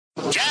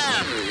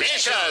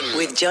Mission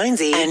with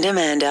Jonesy and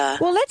Amanda.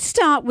 Well, let's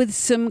start with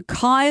some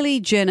Kylie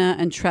Jenner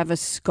and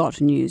Travis Scott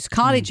news.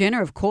 Kylie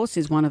Jenner, of course,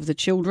 is one of the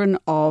children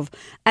of,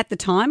 at the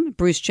time,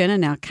 Bruce Jenner,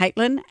 now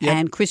Caitlyn,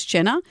 and Kris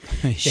Jenner.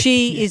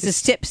 She is a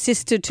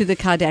stepsister to the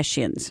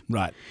Kardashians.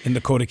 Right, in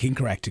the Court of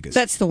Caractacus.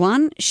 That's the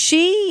one.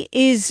 She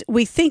is,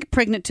 we think,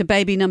 pregnant to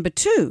baby number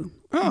 2.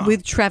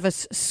 With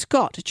Travis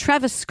Scott.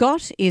 Travis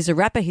Scott is a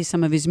rapper. Here's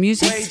some of his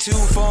music. Way too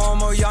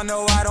formal, y'all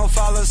know I don't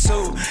follow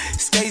suit.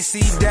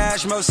 Stacey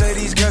Dash, most of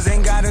these girls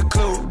ain't got a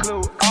clue.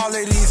 All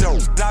of these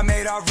I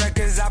made off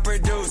records I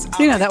produce.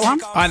 You know that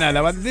one? I know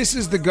that one. This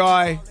is the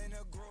guy.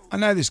 I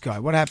know this guy.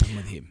 What happened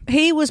with him?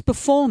 He was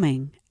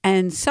performing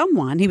and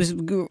he was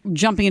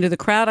jumping into the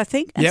crowd, I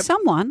think, and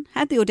someone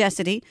had the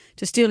audacity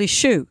to steal his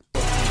shoe.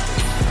 Come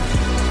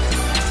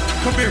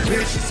here,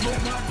 bitch.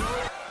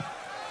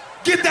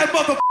 Get that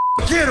motherfucker.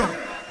 Get him.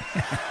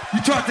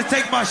 You tried to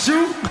take my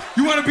shoe?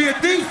 You want to be a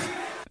thief?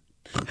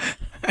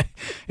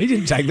 He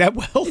didn't take that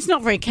well. It's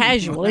not very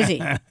casual, is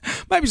he?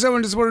 Maybe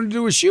someone just wanted to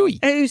do a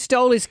shoey. Who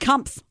stole his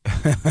comf?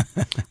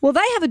 Well,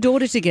 they have a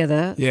daughter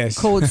together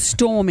called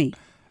Stormy.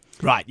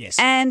 Right, yes.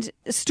 And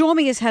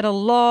Stormy has had a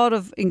lot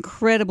of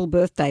incredible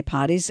birthday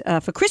parties.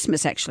 For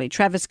Christmas, actually,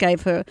 Travis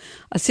gave her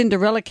a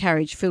Cinderella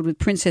carriage filled with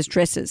princess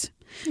dresses.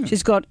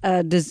 She's got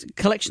a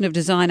collection of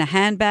designer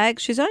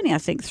handbags. She's only, I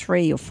think,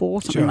 3 or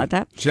 4, something like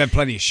that. She had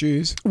plenty of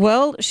shoes.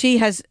 Well,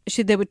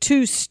 there were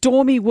 2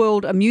 Stormy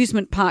World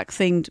amusement park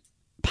themed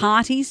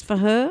parties for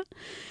her.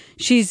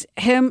 She's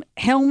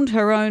helmed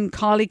her own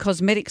Kylie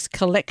Cosmetics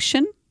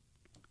collection.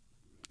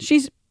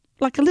 She's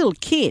like a little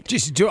kid.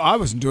 I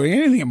wasn't doing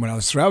anything when I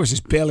was 3. I was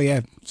just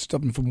barely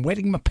stopping from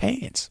wetting my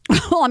pants.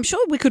 Well, I'm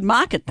sure we could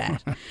market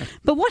that.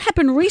 But what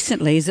happened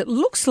recently is it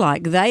looks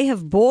like they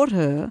have bought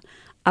her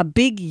a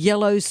big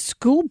yellow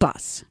school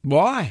bus.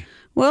 Why?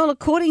 Well,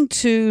 according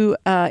to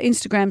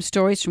Instagram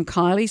stories from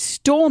Kylie,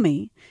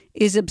 Stormy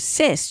is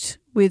obsessed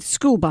with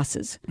school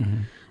buses.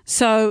 Mm-hmm.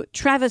 So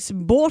Travis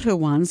bought her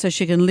one so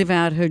she can live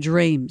out her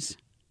dreams.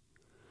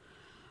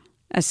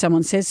 As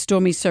someone says,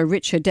 Stormy's so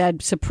rich her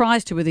dad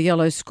surprised her with a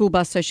yellow school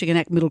bus so she can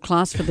act middle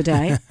class for the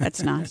day.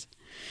 That's nice.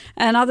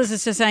 And others are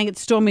just saying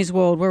it's Stormy's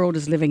world. We're all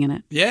just living in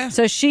it. Yeah.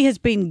 So she has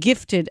been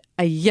gifted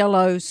a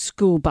yellow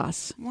school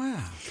bus.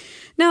 Wow.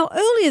 Now,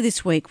 earlier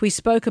this week, we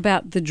spoke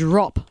about the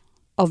drop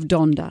of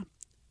Donda.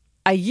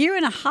 A year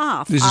and a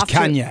half This after... is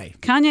Kanye.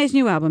 Kanye's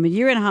new album, a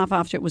year and a half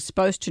after it was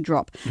supposed to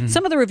drop.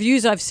 Some of the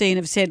reviews I've seen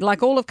have said,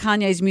 like all of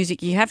Kanye's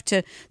music,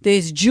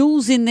 there's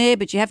jewels in there,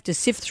 but you have to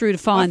sift through to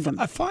find them.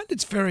 I find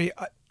it's very...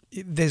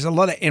 there's a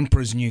lot of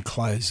Emperor's New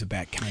Clothes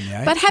about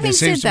Kanye. But having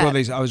said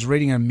that... I was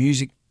reading a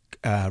music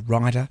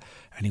writer,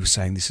 and he was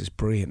saying this is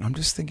brilliant. I'm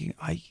just thinking,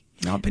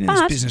 I've been in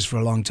this business for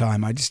a long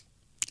time.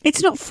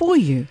 It's not for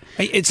you.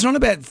 It's not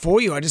about for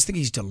you. I just think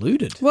he's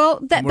deluded. Well,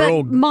 we're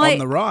all my on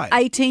the ride.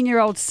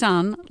 18-year-old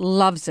son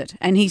loves it,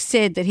 and he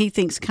said that he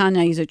thinks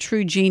Kanye is a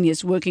true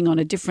genius working on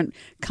a different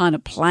kind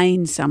of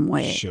plane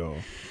somewhere. Sure.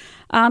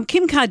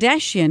 Kim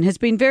Kardashian has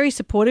been very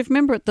supportive.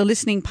 Remember at the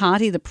listening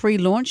party, the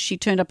pre-launch, she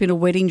turned up in a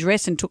wedding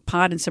dress and took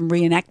part in some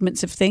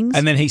reenactments of things.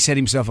 And then he set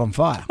himself on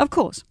fire. Of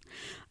course.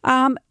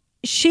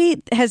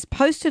 She has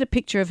posted a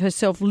picture of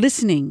herself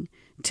listening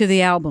to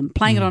the album,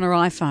 playing it on her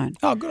iPhone.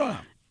 Oh, good on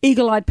her.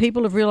 Eagle-eyed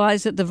people have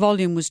realised that the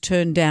volume was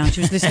turned down.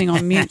 She was listening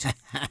on mute.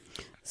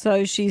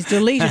 So she's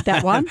deleted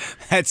that one.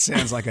 That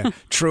sounds like a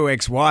true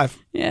ex-wife.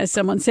 Yeah,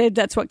 someone said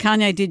that's what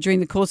Kanye did during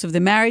the course of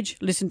the marriage,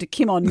 listen to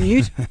Kim on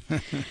mute.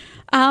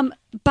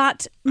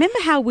 But remember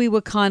how we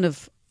were kind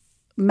of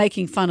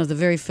making fun of the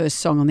very first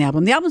song on the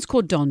album? The album's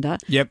called Donda.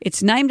 Yep.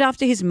 It's named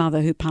after his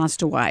mother who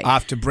passed away.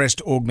 After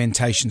breast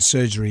augmentation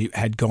surgery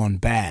had gone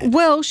bad.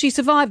 Well, she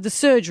survived the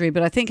surgery,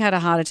 but I think had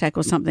a heart attack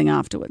or something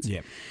afterwards.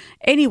 Yep.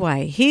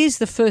 Anyway, here's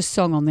the first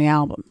song on the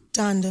album.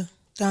 Donda,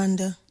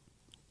 Donda,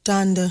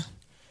 Donda.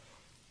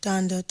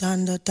 Donda,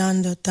 Donda,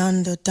 Donda,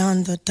 Donda,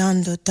 Donda,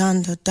 Donda,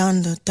 Donda,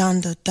 Donda,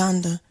 Donda,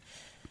 Donda.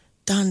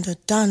 Donda,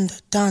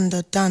 Donda,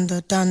 Donda,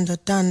 Donda, Donda,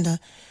 Donda.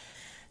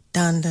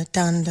 Donda,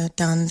 Donda,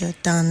 Donda,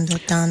 Donda,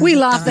 Donda. We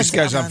laughed at This that.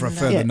 goes on for a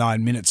further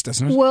 9 minutes,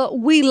 doesn't it? Well,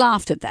 we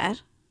laughed at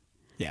that.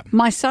 Yeah.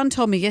 My son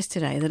told me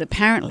yesterday that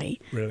apparently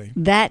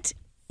that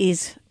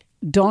is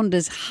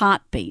Donda's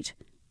heartbeat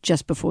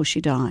just before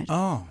she died.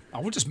 Oh, I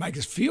will just make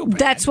us feel bad.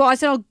 That's why I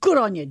said, oh, good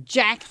on you,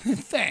 Jack.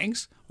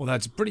 Thanks. Well,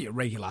 that's a pretty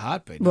irregular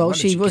heartbeat. Well,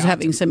 she was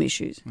having some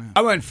issues. Yeah.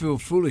 I won't feel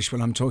foolish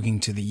when I'm talking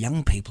to the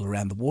young people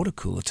around the water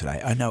cooler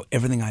today. I know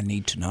everything I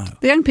need to know.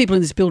 The young people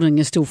in this building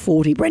are still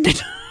 40, Brendan.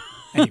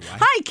 Anyway.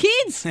 Hey,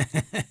 kids.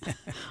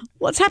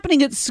 What's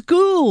happening at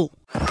school?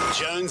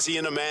 Jonesy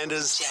and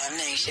Amanda's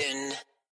Damnation.